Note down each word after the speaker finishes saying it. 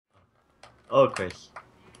Okay.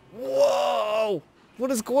 Whoa!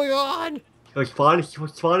 What is going on? So spawn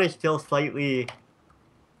is still slightly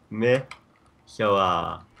meh. So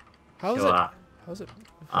How is so it? uh How's it?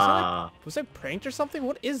 uh Was I pranked or something?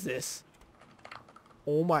 What is this?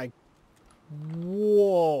 Oh my!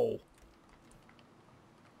 Whoa!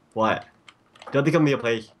 what? Don't they come to your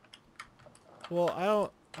place? Well,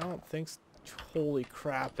 I don't think. Holy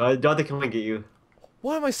crap! Don't they come and get you?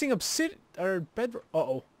 What am I seeing? Obsidian or bed?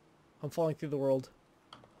 Uh-oh! I'm falling through the world.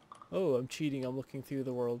 Oh, I'm cheating. I'm looking through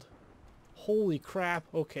the world. Holy crap!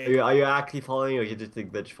 Okay. Are you actually falling, or you just a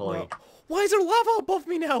glitch No. falling? Why is there lava above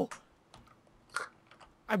me now?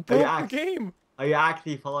 I Are you broke the act game. Are you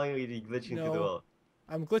actually falling, or are you just glitching through the No. world?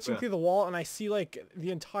 I'm glitching Yeah. through the wall and I see like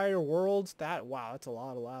the entire world. Wow, that's a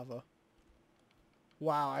lot of lava.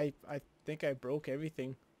 Wow, I think I broke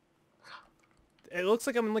everything. It looks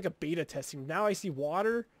like I'm in like a beta testing. Now I see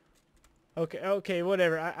water. Okay,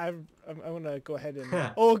 whatever. I'm gonna go ahead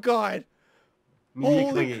and. Oh God!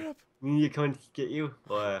 Holy crap! Me need to come and get you,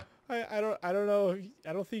 or I don't know.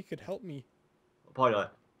 I don't think you could help me. probably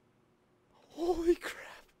not. Holy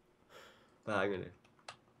crap! But I'm gonna.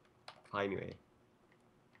 Anyway.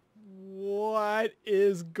 What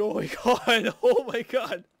is going on? Oh my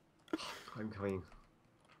God! I'm coming.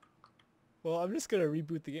 Well, I'm just gonna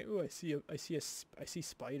reboot the game. Ooh, I see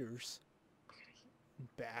spiders,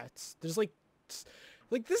 bats. There's like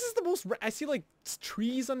this is the most. I see like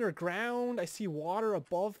trees underground. I see water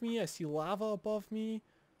above me. I see lava above me.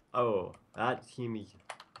 Oh, that seems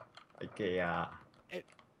like a And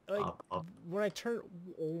like when I turn,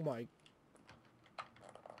 oh my.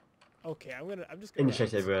 Okay, I'm just gonna.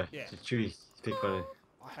 interest everywhere. Yeah. Just choose pick one.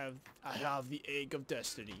 I have the egg of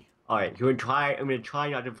destiny. Alright, you wanna try? I'm gonna try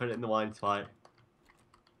not to put it in the one spot.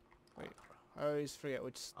 Wait, I always forget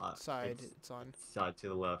which side it's on. Side to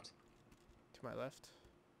the left. To my left.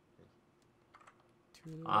 To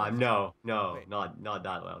the left. No, Wait. not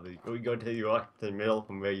that level. We go to the middle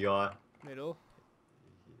from where you are. Middle.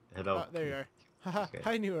 Hello. Oh, there you are. Haha, Okay.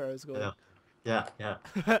 I knew where I was going. Hello. Yeah.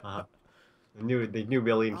 The new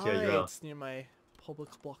building here as well. It's near my public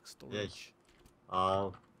block storage.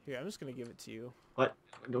 Yes. Here, I'm just gonna give it to you. What?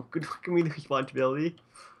 No, good fucking me the responsibility.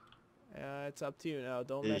 It's up to you now.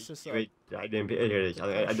 Don't mess this up. Wait, I didn't. Here it is.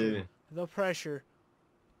 I didn't. The pressure.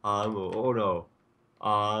 Oh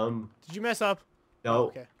no. Did you mess up? No. Oh,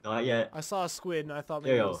 okay. Not yet. I saw a squid and I thought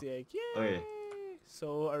maybe it was the egg. Yay! Okay.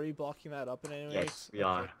 So are we blocking that up in any way? Yes, we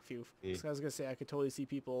are. Phew. Yeah. I was gonna say I could totally see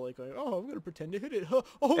people like going, "Oh, I'm gonna pretend to hit it."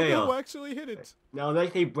 Oh There you no, go. I actually hit it. Now,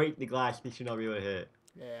 unless they break the glass, they should not be able to hit it.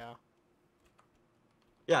 Yeah.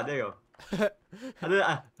 Yeah, there you go.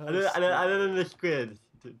 Other than the squid,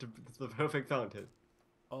 it's the perfect fountain.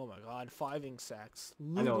 Oh my God! 5 ink sacks.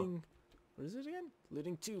 I know. Looting. What is it again?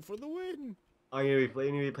 Looting 2 for the win. I'm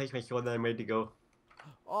gonna replace my sword, then I'm ready to go.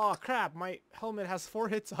 Oh crap! My helmet has 4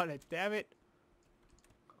 hits on it. Damn it.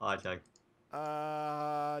 Oh, it's like,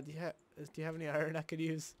 Do you have any iron I could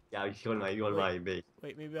use? yeah, you want my base.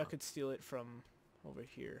 Wait, maybe I could steal it from over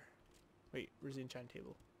here. Wait, where's the enchant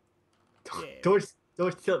table? Yeah. Don't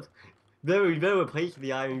still. You better replace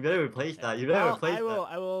the iron. You better replace that. You better replace that.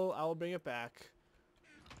 I will bring it back.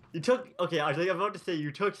 You took, okay, I was about to say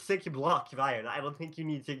you took 6 blocks of iron. I don't think you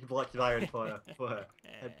need 6 blocks of iron for a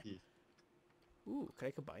headpiece. Ooh, can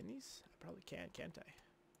I combine these? I probably can, can't I?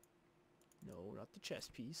 No, not the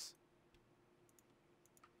chest piece.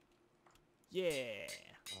 Yeah.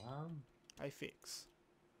 I fix.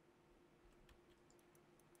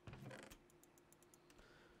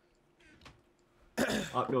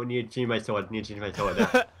 Oh, no, need to change my sword.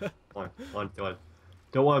 On sword.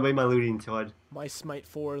 Don't want to make my looting sword. My Smite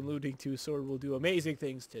 4 and Looting 2 sword will do amazing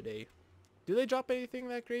things today. Do they drop anything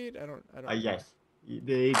that great? I don't Yes.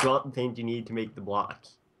 They drop the things you need to make the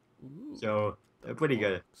blocks. Ooh, So, they're pretty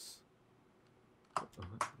good.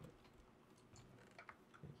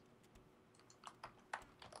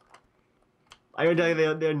 I can tell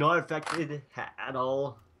you they're not affected at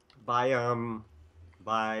all by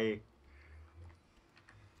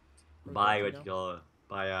what you call it,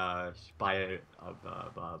 by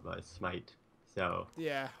smite. So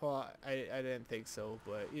yeah, well, I didn't think so,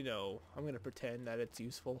 but you know, I'm gonna pretend that it's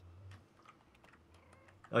useful.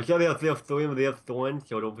 actually they have thorns,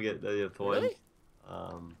 so don't forget they have thorns. Really?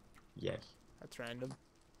 Yes. That's random.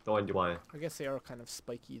 Thorns you want. I guess they are kind of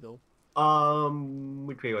spiky though.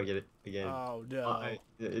 Which way do I get it again? Oh no.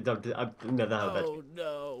 It's up to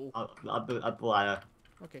no. Oh no. Up the ladder.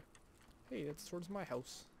 Okay. Hey, that's towards my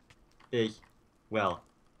house. Well,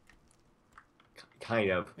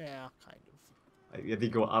 kind of. Yeah, kind of. I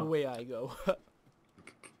think go up. The way I go.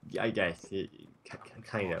 I guess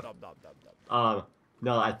kind of. Dum, dum, dum, dum.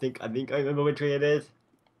 No, I remember which way it is.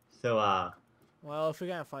 So Well, if we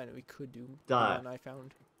can't find it, we could do the uh, one I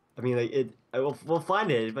found. I mean like we'll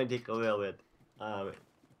find it. It might take a little bit. On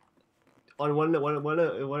one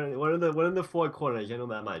of the four corners, I know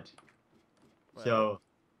that much. Right. So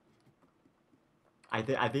I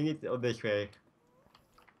think it's this way.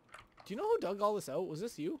 Do you know who dug all this out? Was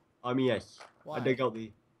this you? I mean yes. Why? I dig out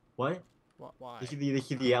the what? Why? This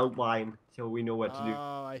is the outline, so we know what to do.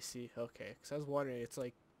 Oh, I see. Okay, because I was wondering, it's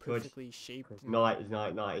like So it's perfectly shaped. And... not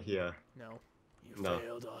not here. No, you No.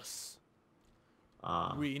 failed us.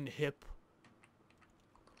 Uh Green hip.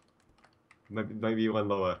 maybe one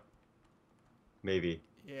lower. Maybe.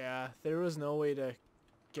 Yeah, there was no way to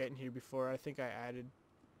get in here before. I think I added.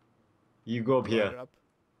 You go up brought here. it up.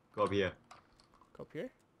 Go up here. Go up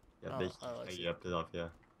here. Yeah, Oh, they I take see. it up to off, yeah.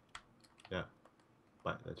 Yeah.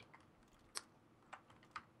 But that's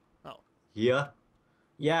Oh. here?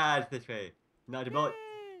 Yeah, it's this way. Not about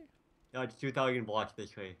Yay! no, it's 2,000 blocks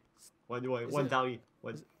this way. Is 1,000.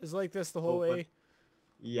 Is like this the whole Oh, way?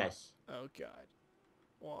 Yes. Oh god.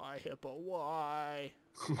 Why, Hippo? Why?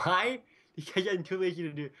 Why? Because I'm too lazy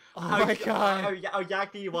to do. Oh my god. I was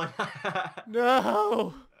actually one.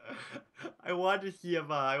 No! I want to see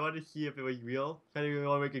if it was real. Trying to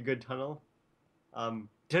want to make a good tunnel.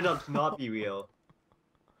 Turned out to not be real.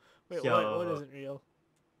 Wait, So, what isn't real?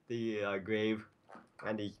 The grave,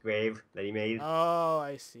 Andy's grave that he made. Oh,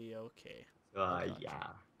 I see. Okay. gotcha. Yeah.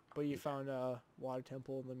 But you found a water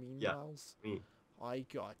temple in the meanwhile? Me. I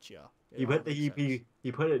gotcha. He put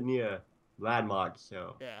he put it near landmarks,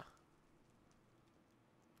 so. Yeah.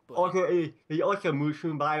 But Also, it's also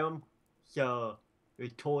mushroom biome, so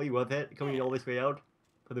it's totally worth it coming all this way out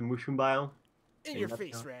for the mushroom biome. in your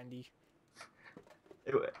face, Randy.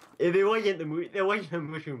 If it wasn't the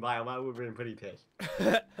mushroom biome, I would have been pretty pissed.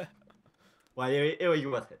 Well, it was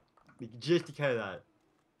worth it, just because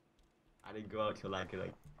I didn't go out till like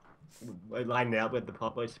line it up with the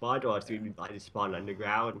proper spot, or I just spawned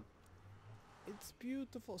underground. It's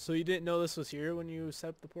beautiful. So you didn't know this was here when you set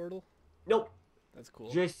up the portal? Nope. That's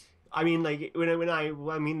cool. Just I mean like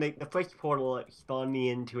like the first portal spawned me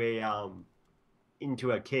into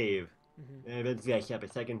a cave, and eventually I set up a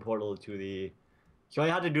second portal to the. So I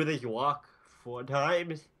had to do this walk 5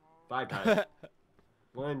 times.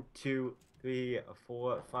 1, 2, 3,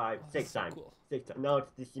 4, 5, 6 times. Cool. 6 times. Now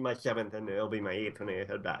this is my 7th, and it'll be my 8th when I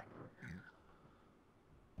head back.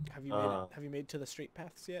 Have you made it to the straight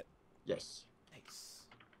paths yet? Yes. Nice.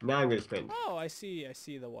 Now I'm gonna sprint. Oh, I see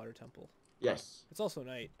the water temple. Yes. It's also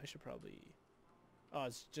night. I should probably. Oh,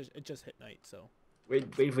 it just hit night, so.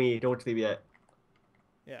 Wait for me. Don't sleep yet.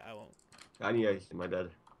 Yeah, I won't. I need ice in my bed.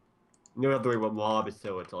 You don't have to worry about mobs,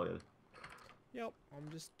 so it's all good. Yep, I'm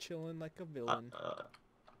just chilling like a villain.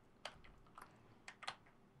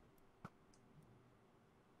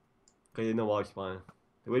 Cause you know mobs spawn.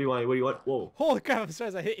 What do you want? Whoa. Holy crap! I'm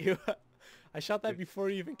sorry, I hit you. I shot that before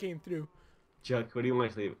you even came through. Chuck, what do you want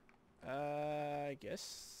to sleep? I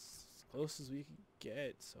guess as close as we can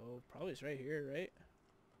get. So probably it's right here, right?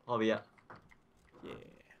 Oh yeah. Yeah.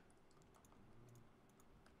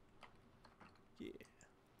 Yeah.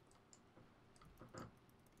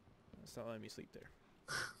 It's not letting me sleep there.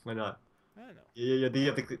 Why not? I don't know. Yeah. You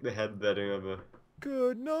have to click the head button of a.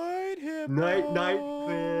 Good night, Hippo.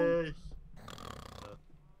 Night, fish.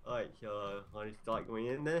 Alright, so want to start going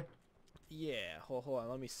in there? Yeah. Hold on.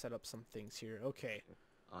 Let me set up some things here. Okay.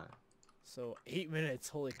 Alright. So 8 minutes.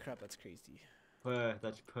 Holy crap, that's crazy.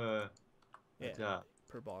 That's per. Yeah.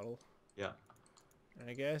 Per bottle. Yeah. And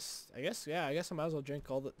I guess I might as well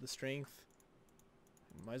drink all the strength.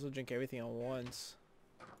 Might as well drink everything at once.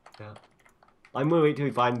 Yeah. I'm gonna wait till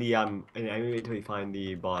we find the I'm gonna wait till we find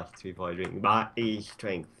the boss before I drink. But the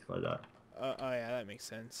strength for that. Oh yeah, that makes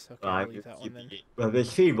sense. Okay, I'll leave that one then. Well,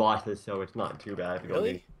 there's 3 bosses, so it's not too bad. If you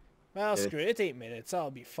Really? Well, Yeah. screw it. It's 8 minutes. I'll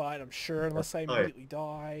be fine, I'm sure, unless I immediately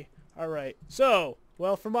die. All right. So,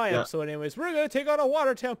 well, for my episode, anyways, we're gonna take on a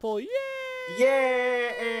water temple. Yay!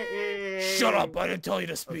 Yeah! Shut up! I didn't tell you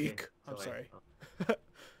to speak. Okay. I'm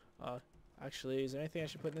sorry. Actually, is there anything I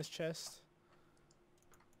should put in this chest?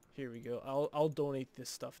 Here we go. I'll donate this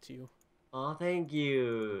stuff to you. Oh, thank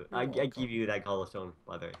you. I give you that cobblestone,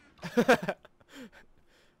 by the way.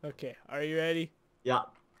 Okay, are you ready? Yeah.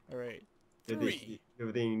 All right. 3.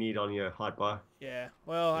 Everything you need on your hotbar. Yeah.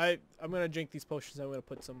 Well, I'm gonna drink these potions. I'm gonna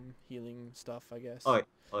put some healing stuff, I guess. Oh,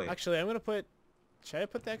 wait. Actually, I'm gonna put. Should I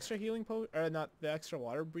put the extra healing or not the extra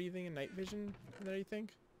water breathing and night vision? What do you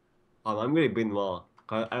think? I'm gonna bring them all.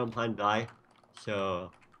 I don't plan to die,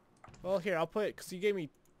 so. Well, here I'll put because you gave me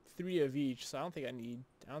 3 of each, so I don't think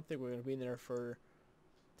we're gonna be in there for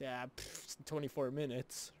 24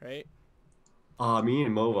 minutes, right? Me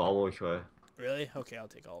and Mo were almost sure. Really? Okay, I'll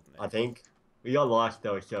take all of I them think we got lost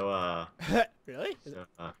though. then. Really? So,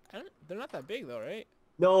 They're not that big though, right?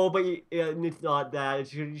 no, but it's not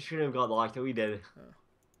that. You shouldn't have got lost. But we did. Oh.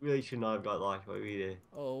 Really should not have got lost, but we did.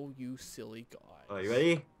 Oh, you silly Are you guys.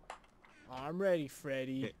 ready? I'm ready,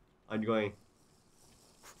 Freddy. Okay, I'm going.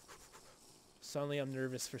 Suddenly I'm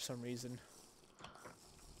nervous for some reason.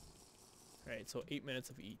 Alright, so 8 minutes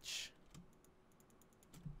of each.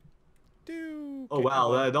 Oh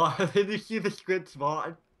wow, did you see the squid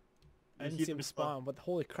spawn? I didn't see him spawn, but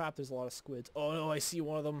holy crap, there's a lot of squids. Oh no, I see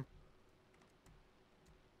one of them.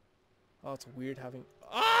 Oh, it's weird having...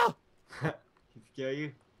 Ah! He scare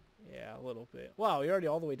you? Yeah, a little bit. Wow, you're already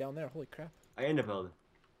all the way down there. Holy crap. I end up building.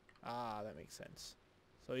 Ah, that makes sense.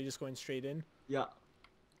 So you're just going straight in? Yeah.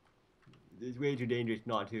 It's way too dangerous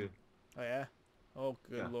not to. Oh yeah? Oh,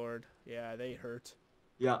 good Yeah. lord. Yeah, they hurt.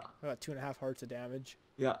 Yeah. I got 2.5 hearts of damage.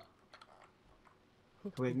 Yeah.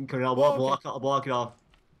 Come in, I'll Oh, block it off.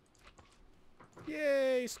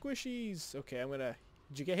 Yay, squishies! Okay, I'm gonna...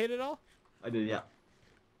 Did you get hit at all? I did, yeah.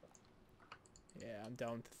 Yeah, I'm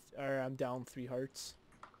down... I'm down 3 hearts.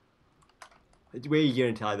 It's way easier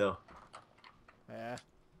in tie though. Yeah.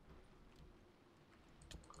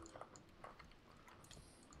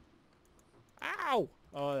 Ow!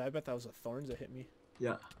 Oh, I bet that was the thorns that hit me.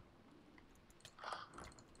 Yeah.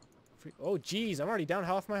 Oh, jeez, I'm already down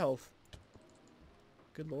half my health.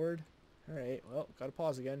 Good lord. Alright, well, gotta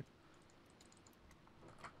pause again.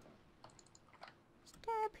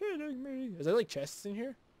 Stop hitting me! Is there like chests in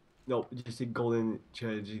here? No, just a golden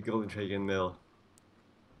tray in the middle.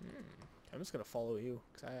 I'm just gonna follow you,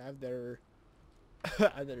 because I've never...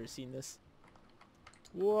 I've never seen this.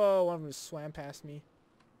 Whoa, one of them just swam past me.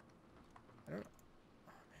 I don't...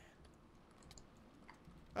 Oh,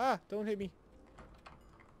 man. Ah, don't hit me.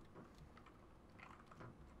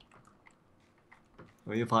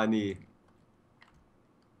 When you find the...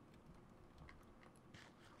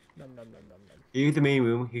 Nom nom nom nom nom. Here's the main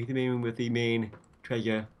room. Here's the main room with the main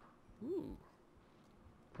treasure. Ooh.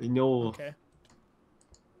 You know... Okay.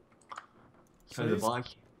 So the block.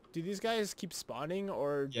 Do these guys keep spawning,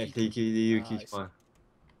 or... Yes, they keep I see. spawning.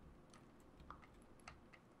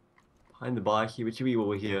 Behind the block here, it should be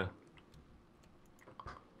over here.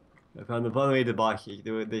 I found the way to the block here. You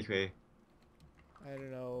can do it this way. I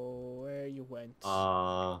don't know where you went.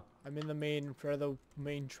 Uh... I'm in the main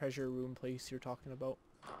treasure room place you're talking about.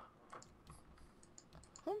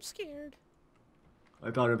 I'm scared.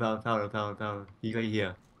 I found it. You got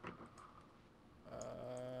here.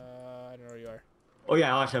 I don't know where you are. Oh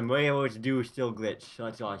yeah, awesome. What able to do is still glitch.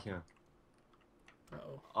 That's awesome.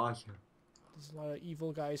 Uh-oh. Awesome. There's a lot of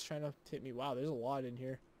evil guys trying to hit me. Wow, there's a lot in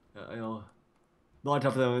here. I know. Not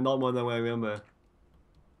tough them, not more than I remember.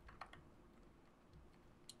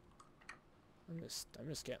 I'm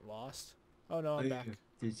just getting lost. Oh no, I'm back.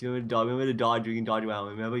 Just remember to dodge, you can dodge around.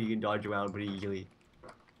 Remember you can dodge around pretty easily.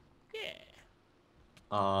 Yeah.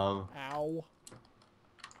 Ow.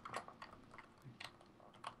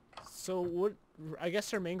 So what? I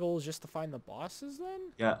guess our main goal is just to find the bosses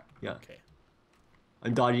then? Yeah. Okay.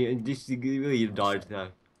 I'm dodging, and this is really to dodge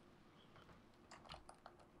that.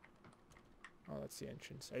 Oh, that's the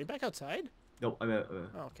entrance. Are you back outside? Nope, I'm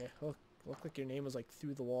Oh, okay. Looked like your name was like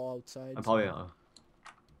through the wall outside. I'm probably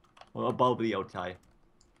well, above the outside.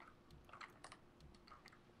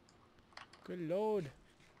 Good lord.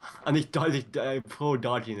 And they pro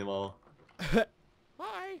dodging them all. Hi.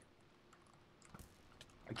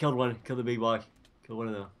 I killed one, killed the big boss. Killed one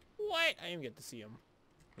of them. What? I didn't get to see him.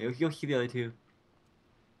 You'll see the other two.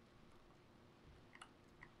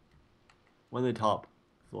 One at the top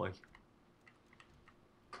floor.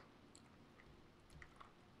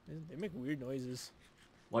 They make weird noises.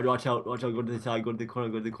 Watch out, go to the side, go to the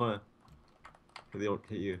corner. So they don't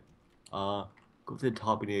hit you. Go to the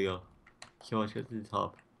top and there you go. Go to the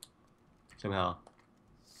top. Somehow.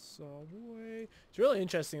 Subway. It's really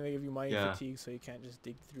interesting they give you mining Yeah. fatigue so you can't just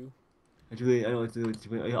dig through. It's really, I know it's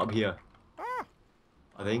up here. Ah!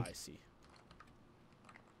 I think. I see.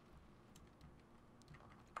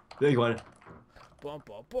 Big one. Bum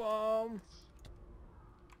bum bum.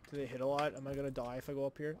 Do they hit a lot? Am I gonna die if I go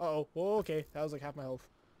up here? Uh-oh. Oh, okay. That was like half my health.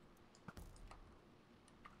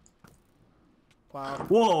 Wow.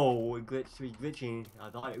 Whoa! Glitching. I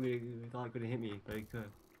thought it could hit me, but it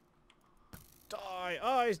could. Die!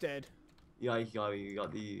 Oh, he's dead. Yeah, you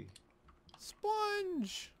got the...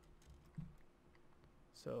 Sponge!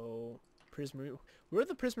 So, prismarine. What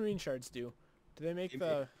do the prismarine shards do? Do they make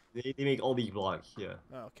the... They make all these blocks, yeah.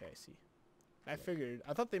 Oh, okay, I see. I figured.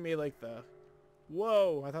 I thought they made like the...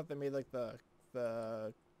 Whoa! I thought they made like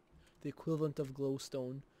the equivalent of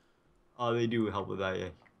glowstone. Oh, they do help with that, yeah.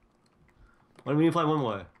 Why don't we find one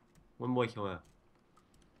more? One more somewhere.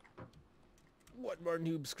 One more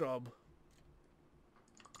noob scrub.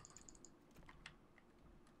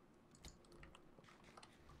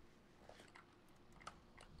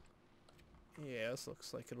 Yeah, this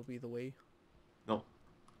looks like it'll be the way. No.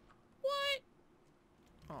 What?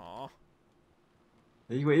 Aw.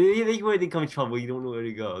 This way they come in trouble, you don't know where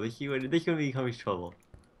to go. This way they come in trouble.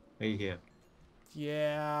 Right here.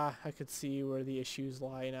 Yeah, I could see where the issues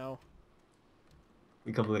lie now.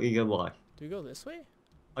 You come why? Do we go this way?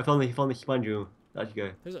 I found the sponge room. That's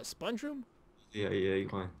good. There's a sponge room? Yeah, you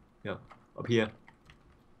can. Yeah. Up here.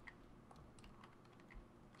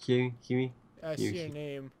 Hear me? I see your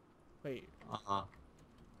name. Wait, Uh-huh.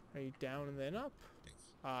 are you down and then up?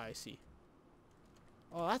 Ah, I see.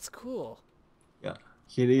 Oh, that's cool. Yeah.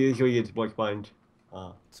 Here you get the sponge.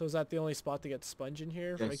 So is that the only spot to get sponge in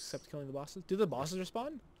here, Yes. except killing the bosses? Do the bosses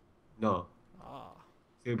respawn? No. Ah.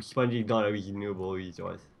 Sponge is not a renewable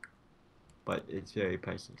resource. But it's very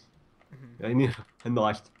precious. Mm-hmm. I need a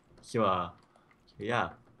lost. So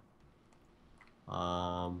yeah.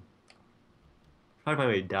 Try to find my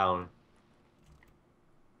way down.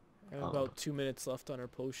 I have about 2 minutes left on our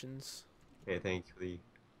potions. Okay, thankfully.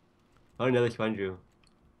 Oh, another sponge room.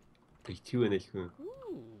 There's 2 in this room.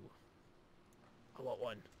 Ooh. I want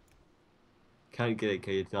one. Can't get it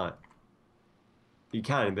because it's not. You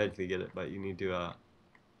can eventually get it, but you need to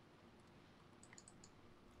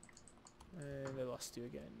And I lost you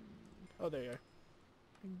again. Oh, there you are.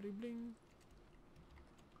 Bling, bling, bling.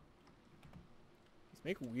 These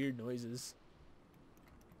make weird noises.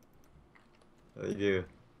 They do.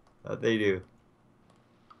 They do.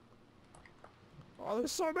 Oh,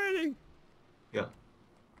 there's so many! Yeah.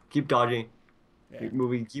 Keep dodging. Yeah. Keep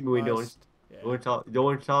moving. Don't Yeah.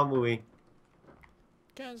 don't stop moving.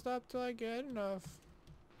 Can't stop till I get enough.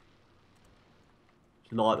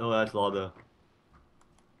 It's not. Oh, that's lava.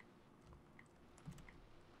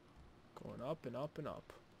 Going up and up and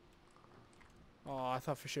up. Oh, I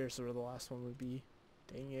thought for sure so where the last one would be.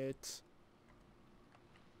 Dang it.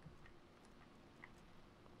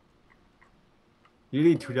 You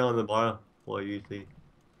need 2 down the bottom. Well, usually.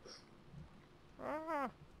 Ah.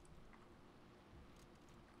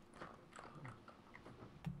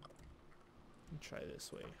 Let me try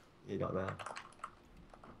this way. You got that.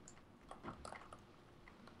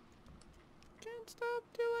 Can't stop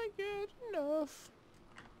till I get enough.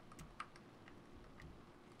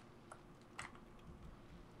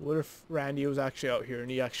 What if Randy was actually out here and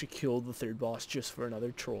he actually killed the 3rd boss just for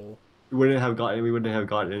another troll? We wouldn't have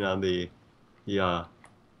gotten on the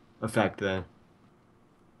effect then.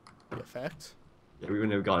 The effect? Yeah, we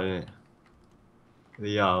wouldn't have gotten it.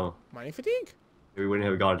 Mining fatigue? We wouldn't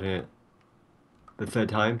have gotten it the 3rd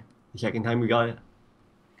time. The 2nd time we got it.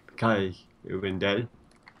 Because we would have been dead.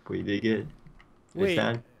 But we did get it. Wait,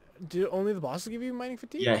 Understand? do only the bosses give you mining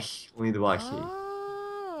fatigue? Yes, only the boss.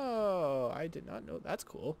 Oh, I did not know. That's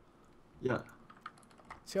cool. Yeah.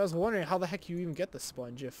 See, I was wondering how the heck you even get the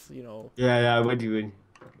sponge if, you know... Yeah, we're doing.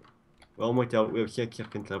 We're almost out. We have 6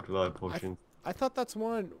 seconds left of our potions. I thought that's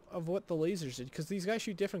one of what the lasers did, because these guys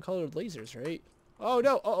shoot different colored lasers, right? Oh,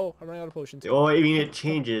 no! Uh-oh, I'm running out of potions. Oh, I mean, it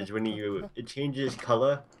changes when you... It changes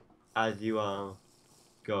color as you,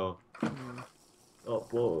 go. Oh,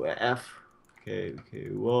 whoa, F. Okay,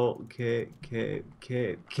 whoa, okay,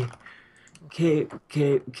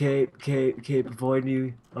 avoid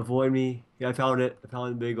me. Yeah, I found it. I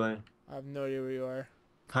found the big one. I have no idea where you are.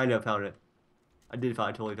 Kind of found it. I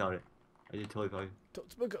totally found it. I did totally find it.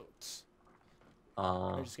 Totes my goats.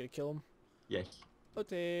 I'm just gonna kill him. Yes.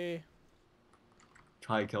 Okay.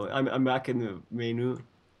 Try to kill it. I'm back in the main room.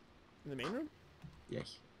 In the main room?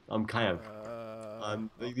 Yes. I'm kind of.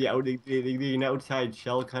 Okay. The outside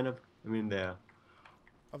shell, kind of. I'm in there.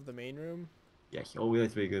 Of the main room? Yes. Oh,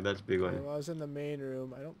 that's big. That's a big Okay, one. well, I was in the main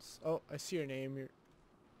room. I don't... Oh, I see your name. You're...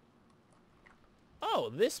 Oh,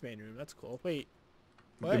 this main room. That's cool. Wait.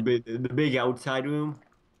 What? The big outside room.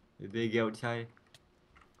 The big outside.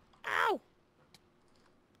 Ow!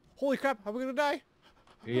 Holy crap, am I gonna die?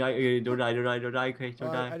 Yeah, don't die, Chris,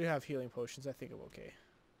 don't die. I do have healing potions. I think I'm okay.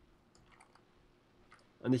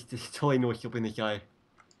 And there's totally no help in this guy.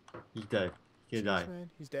 He's dead. He's gonna Jeez, die. man.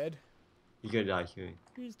 He's dead. He's gonna die soon.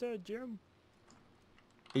 He's dead, Jim.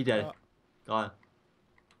 He's dead. God.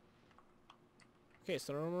 Okay,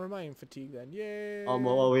 so no more mining fatigue then. Yay!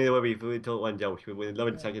 Well, wait, until it runs out. We're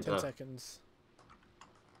 11 seconds 10 left. seconds.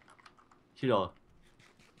 Shoot all.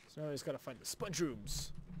 So now we just gotta find the sponge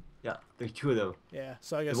rooms. Yeah, there's 2 of them. Yeah,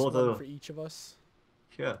 so I guess both one of them. for each of us.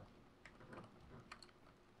 Sure.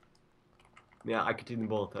 Yeah, I could take them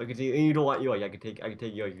both. I could take. You don't want yours. I could take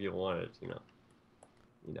yours if you don't want it. You know.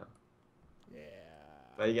 Yeah.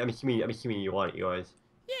 But I'm assuming you want yours.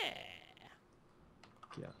 Yeah.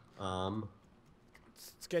 Yeah.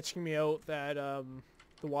 It's sketching me out that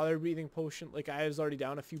the water breathing potion, like I was already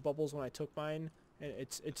down a few bubbles when I took mine, and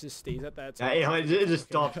it just stays at that. So Yeah, it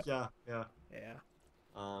just okay. stops. Yeah. Yeah.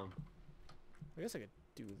 Um. I guess I could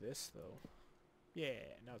do this though. Yeah.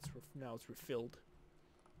 Now it's refilled.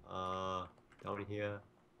 Down here.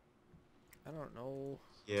 I don't know.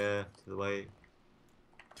 Yeah, to the right.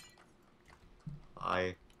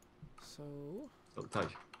 So. Don't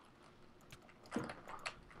touch.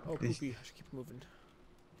 Oh, poopy! I should keep moving.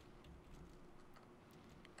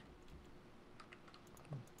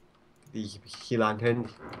 The sea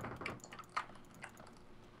lanterns.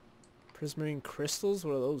 Prismarine crystals.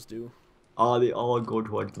 What do those do? They all go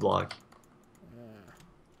towards the block.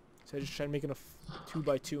 So I just try to make it a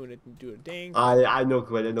 2x2 and it can do a dang. I know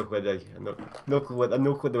what I know what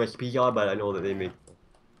the recipes are, but I know that they make.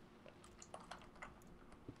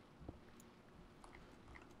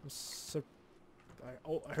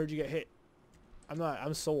 Oh, I heard you get hit.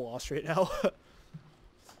 I'm so lost right now.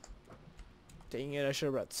 Dang it, I should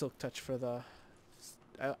have brought Silk Touch for the...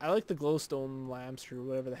 I like the glowstone lamps or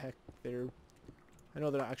whatever the heck they're... I know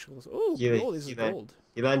they're not actual... Oh, gold, this is gold.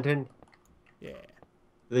 Sea lantern? Yeah.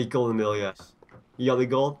 The gold in the middle, yeah. Nice. You got the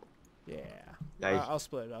gold? Yeah. Nice. I'll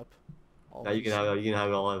split it up. Now you can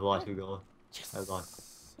have all the last two gold.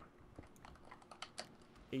 Yes.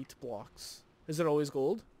 8 blocks. Is it always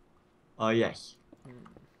gold? Yes.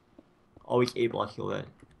 Always 8 blocks gold then.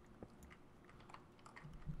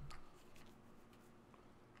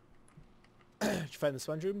 Did you find the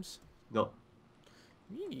sponge rooms? No.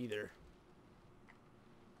 Me neither.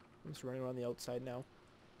 I'm just running around the outside now.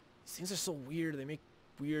 These things are so weird. They make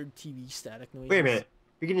weird TV static noises. Wait a minute.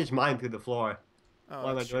 We can just mine through the floor. Oh,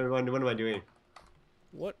 What am I doing?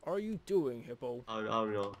 What are you doing, Hippo? I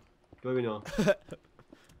don't know. Don't even know.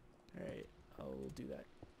 Alright, I'll do that.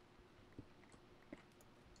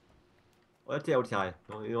 Oh, that's the outside.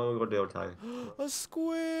 No, you don't want to go to the outside. A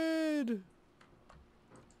squid!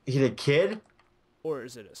 Is it a kid? Or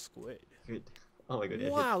is it a squid? Oh my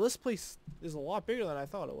goodness. Wow, this place is a lot bigger than I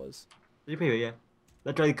thought it was. Yeah.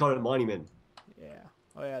 That's why they call it a monument. Yeah.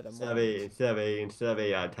 Oh yeah, the Instead of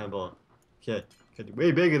a temple. Shit. It's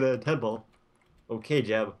way bigger than a temple. Okay,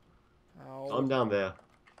 Jeb. Ow. Calm down there.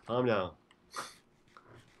 Calm down.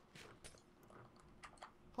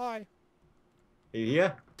 Hi. Are you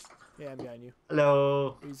here? Yeah, I'm behind you.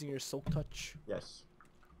 Hello. Using your Silk Touch. Yes.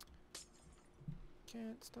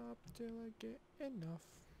 Can't stop till I get enough.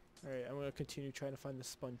 Alright, I'm gonna continue trying to find the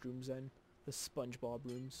sponge rooms then. The SpongeBob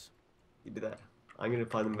rooms. You do that. I'm gonna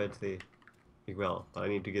find them eventually as well, but I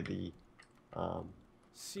need to get the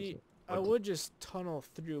See, I would just tunnel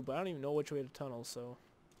through, but I don't even know which way to tunnel, so...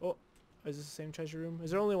 Oh, is this the same treasure room?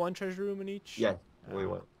 Is there only one treasure room in each? Yeah, only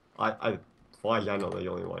one. As far as I know, there's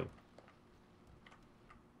only one.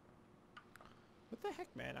 What the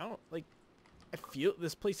heck, man? I don't, like...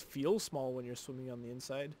 this place feels small when you're swimming on the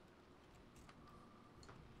inside.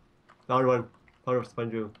 Found one. Found a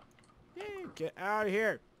sponge room. Yay, get out of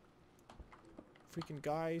here! Freaking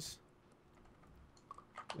guys.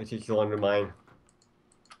 It takes so long to mine.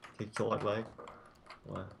 Takes so long to mine.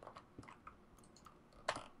 Wow.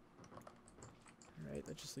 Alright,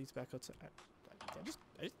 that just leads back outside.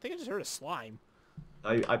 I think I just heard a slime.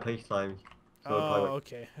 I play slime. So Oh,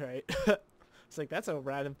 okay, alright. It's like, that's a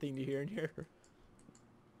random thing to hear in here.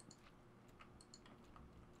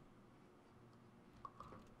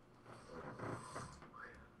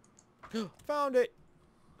 Found it!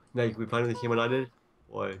 Like, we found the same one I did?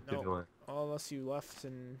 Or a different No. one? Oh, unless you left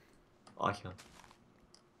and... Awesome.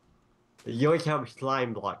 You always have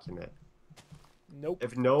slime blocks in it. Nope.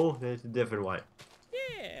 If no, then it's a different one.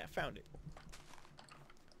 Yeah, I found it.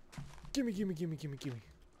 Gimme, gimme, gimme, gimme, gimme.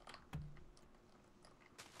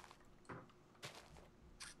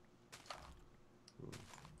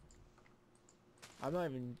 I'm not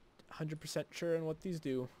even 100% sure on what these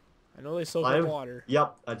do. I know they soak up water.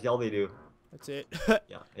 Yep, that's all they do. That's it.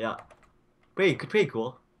 Yeah. Pretty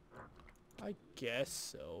cool. I guess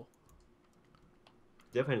so.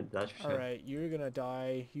 Different, that's for sure. Alright, you're gonna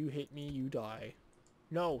die. You hit me, you die.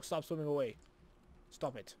 No, stop swimming away.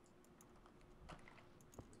 Stop it.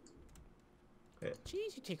 Okay.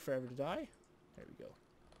 Jeez, you take forever to die. There we go.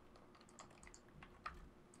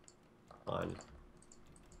 On.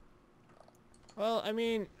 Well, I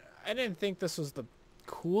mean, I didn't think this was the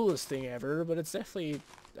coolest thing ever, but it's definitely,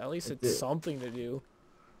 at least it's something to do.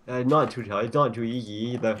 Not too tough. It's not too easy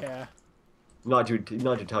either. Yeah. Not too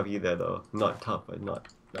tough either though. Not tough, but not.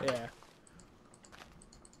 Yeah.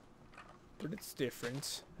 But it's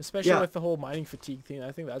different, especially Yeah. with the whole mining fatigue thing.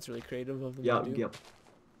 I think that's really creative of them Yeah, to do. yep.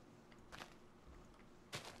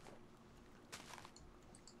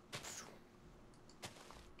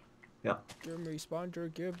 Yeah. Give me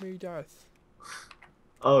spawner, give me death.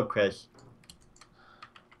 Oh, Chris.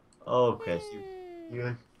 Oh, Chris.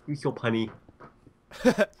 You're so punny.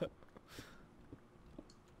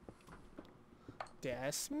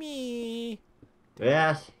 That's me.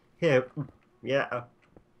 Yes. Hip. Yeah.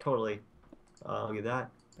 Totally. Look at that.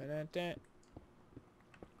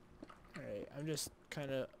 Alright, I'm just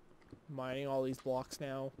kind of mining all these blocks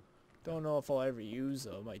now. Don't know if I'll ever use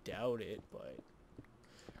them. I doubt it, but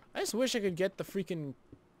I just wish I could get the freaking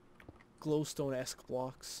glowstone-esque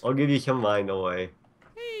blocks. I'll give you some mine, don't worry.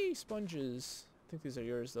 Hey, sponges. I think these are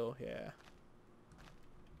yours, though. Yeah.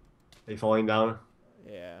 They falling down?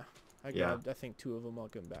 Yeah. I Yeah. grabbed, I think, 2 of them. I'll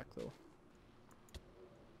give them back, though.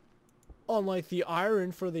 Unlike the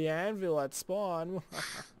iron for the anvil at spawn.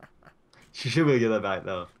 She should really get that back,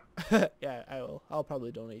 though. Yeah, I will. I'll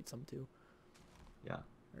probably donate some, too. Yeah.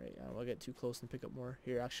 Alright, I'll get too close and pick up more.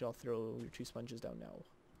 Here, actually, I'll throw your 2 sponges down now.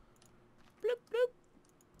 Bloop, bloop.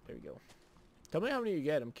 There we go. Tell me how many you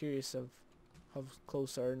get. I'm curious of how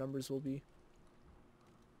close our numbers will be.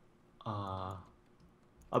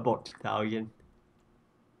 About 2,000.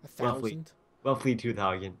 1,000? Roughly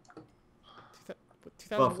 2,000.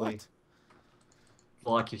 2,000 roughly. what?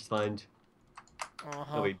 Block your sponge.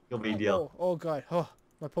 Uh-huh. No big deal. Oh, God. Oh,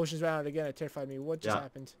 my potions ran out again. It terrified me. What just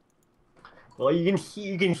happened? Well, you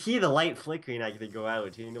can see the light flickering as they go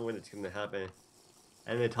out. You know when it's gonna happen.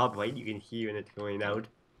 And in the top right, you can see when it's going out.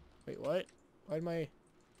 Wait, what? Why am I...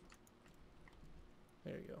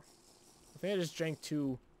 There you go. I think I just drank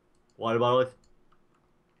 2... Water bottles?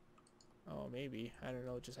 Oh, maybe. I don't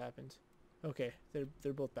know what just happened. Okay,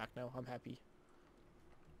 they're both back now. I'm happy.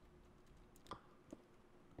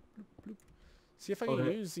 Bloop, bloop. See if I can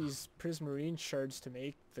use these prismarine shards to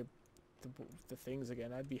make the things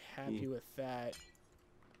again. I'd be happy with that.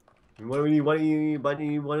 What do you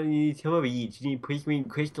need some of each? You need prismarine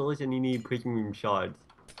crystals and you need prismarine shards.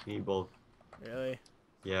 You need both. Really?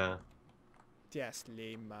 Yeah. Yes,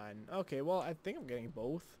 lame man. Okay, well I think I'm getting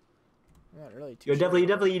both. I'm not really too You're sure.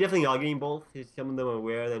 definitely are getting both. Some of them are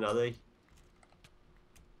rarer than others.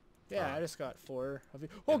 Yeah, I just got 4 of you.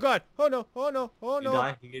 Oh God! Oh no! Oh no! Oh no!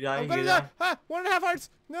 You die. I'm gonna die! Ah! 1.5 hearts!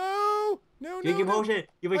 No! No! You get potion.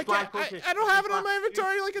 You have a splash potion. I don't have it on my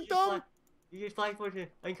inventory like a dumb. You get splash potion.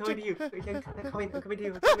 I'm coming to you. I'm coming to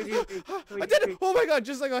you. I did it! Oh my God!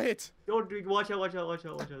 Just like I hit. Don't do. Watch out.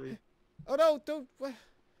 Oh no! Don't.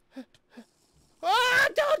 Ah!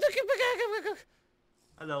 Don't!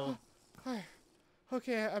 Hello.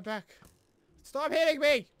 Okay, I'm back. Stop hitting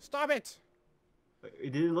me! Stop it!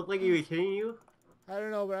 Did it look like he was hitting you? I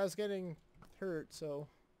don't know, but I was getting hurt, so...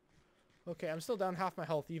 Okay, I'm still down half my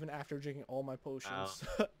health even after drinking all my potions.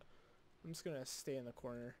 I'm just gonna stay in the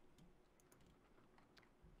corner.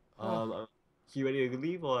 You ready to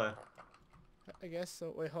leave or? I guess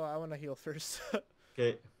so. Wait, hold on, I wanna heal first.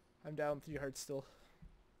 Okay. I'm down 3 hearts still.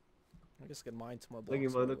 I'm just gonna mine some more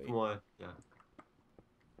blocks. Look more. Yeah.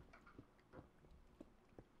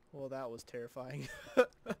 Well, that was terrifying.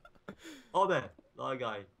 Oh man, lot of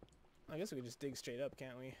guy. I guess we could just dig straight up,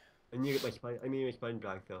 can't we? I need my sponge. I need my sponge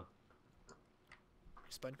back though.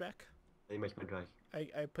 Sponge back? I need my sponge back.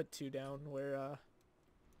 I put 2 down where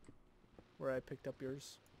I picked up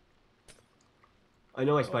yours. I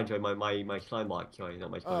know my sponge. My slime block. Sorry,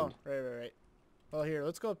 not my sponge. Oh, right. Well, here,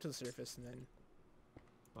 let's go up to the surface and then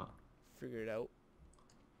figure it out.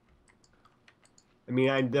 I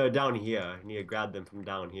mean, they're down here. I need to grab them from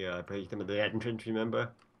down here. I placed them at the entrance.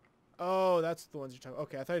 Remember? Oh, that's the ones you're talking.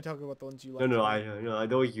 Okay, I thought you were talking about the ones you left. No, I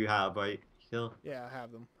know you have, right? Still. Yeah, I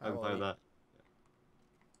have them. I'm fine with that.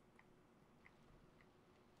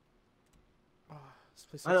 Oh, this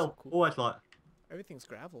place I is know. so cool. Oh, that's not. Everything's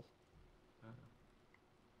gravel.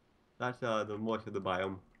 That's the most of the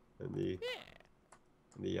biome and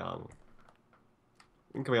the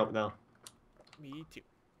I'm coming up now. Me too.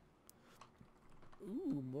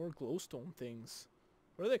 Ooh, more glowstone things.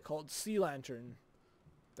 What are they called? Sea lantern.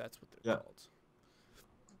 That's what they're called.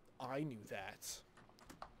 I knew that.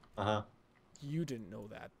 Uh-huh. You didn't know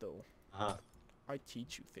that though. Uh-huh. I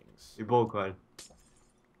teach you things. We both can.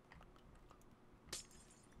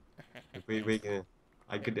 Wait.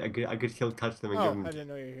 I could still touch them and give them. I didn't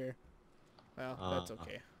know you were here. Well, that's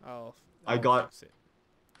okay. I'll I got fix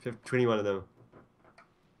it. 21 of them.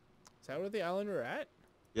 Is that where the island we're at?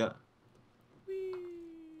 Yeah. Whee!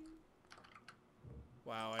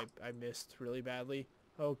 Wow, I missed really badly.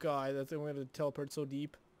 Oh God, that thing went to teleport so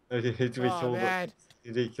deep. It's Oh, bad.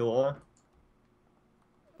 Did they kill all?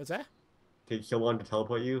 What's that? take so long to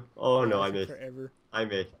teleport you? Oh no, Yeah, I it took missed. forever. I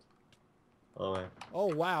missed. Oh man.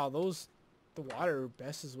 Oh wow, the water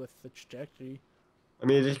messes with the trajectory. I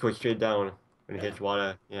mean, it just goes straight down when it Yeah. hits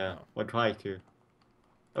water. Yeah. Oh. Or tries to.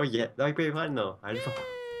 Oh yeah, that was pretty fun though. I just.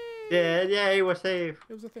 Yay! Yeah, yay, we're safe.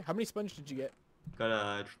 It was a thing. How many sponge did you get?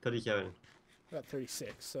 Got 37. I got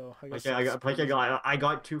 36, so I guess Okay, I that's got, pretty easy. I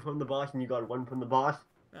got 2 from the boss and you got 1 from the boss.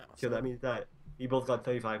 Oh, So that means that we both got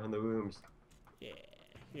 35 from the rooms. yeah.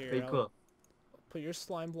 Here, Pretty I'll cool. put your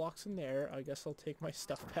slime blocks in there. I guess I'll take my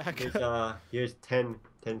stuff back. Here's 10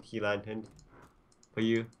 key lanterns for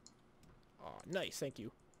you. Oh, nice, thank you.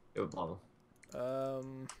 No problem.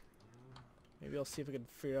 Maybe I'll see if I can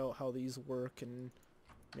figure out how these work and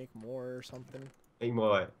make more or something. Make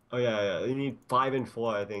more. Oh yeah. You need 5 and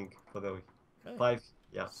 4, I think, for those. Really? 5.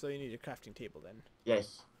 Yeah. So you need a crafting table then.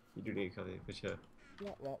 Yes. You do need a coffee for sure.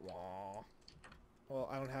 Wah, wah, wah. Well,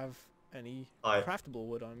 I don't have any Alright. craftable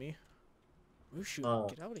wood on me. Mushu,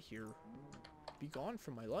 get out of here. Be gone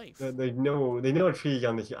from my life. There's no trees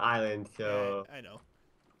on this island, so. Yeah, I know.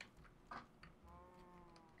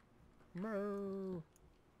 Moo.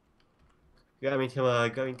 You got me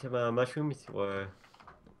some mushrooms or?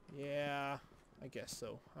 Yeah, I guess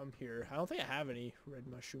so. I'm here. I don't think I have any red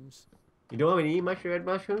mushrooms. You don't have any red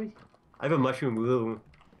mushrooms? I have a mushroom room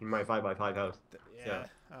in my 5x5 house. Yeah.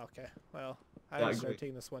 Okay. Well, I Yeah, haven't started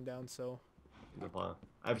taking this one down, so. No problem.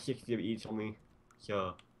 I have 60 of each only,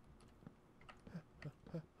 so.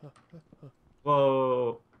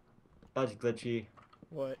 Whoa, that's glitchy.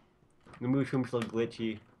 What? The mushrooms look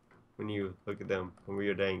glitchy when you look at them from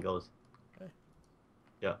weird angles. Okay.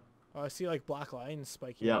 Yeah. Oh, I see like black lines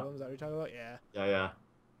spiking Yeah. out of them. Is that what you're talking about? Yeah. Yeah.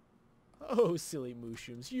 Oh, silly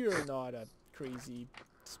mushrooms. You're not a crazy,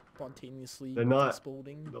 spontaneously They're not-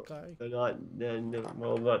 exploding guy. They're not,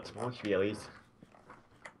 well, not supposed to be at least.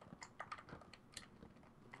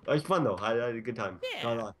 It was fun though. I had a good time.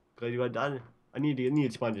 Yeah. I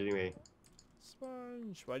need sponge anyway.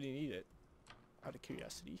 Sponge. Why do you need it? Out of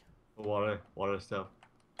curiosity. For water stuff.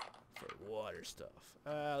 For water stuff.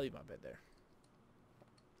 I'll leave my bed there.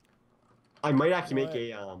 I might actually What?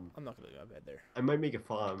 make a I'm not gonna leave my bed there. I might make a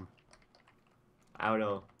farm. I don't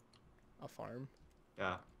know. A farm.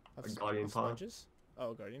 Yeah. Of A guardian of farm? sponges?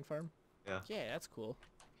 Oh, a guardian farm? Yeah. Yeah, that's cool.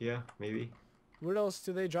 Yeah, maybe. What else?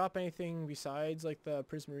 Do they drop anything besides like the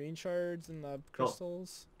prismarine shards and the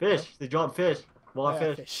crystals? Fish. They drop fish. Wild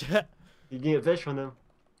Yeah, fish. fish. You can get fish from them.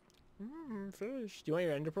 Fish. Do you want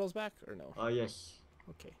your ender pearls back or no? Oh yes.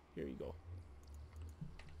 Okay, here you go.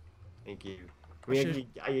 Thank you.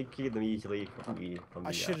 I can get them easily from the.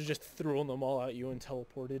 I should have just thrown them all at you and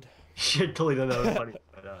teleported. Should totally done that. Was funny.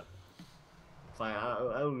 But, fine.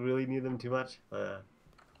 I don't really need them too much. But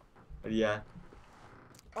yeah.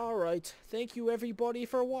 Alright, thank you everybody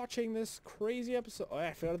for watching this crazy episode. Oh,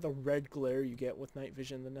 I forgot the red glare you get with night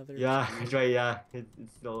vision in the nether. Yeah, that's right. Yeah, it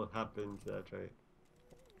still happens. That's right.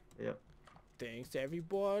 Yep. Thanks to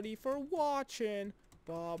everybody for watching.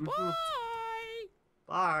 Bye-bye.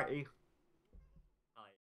 Bye.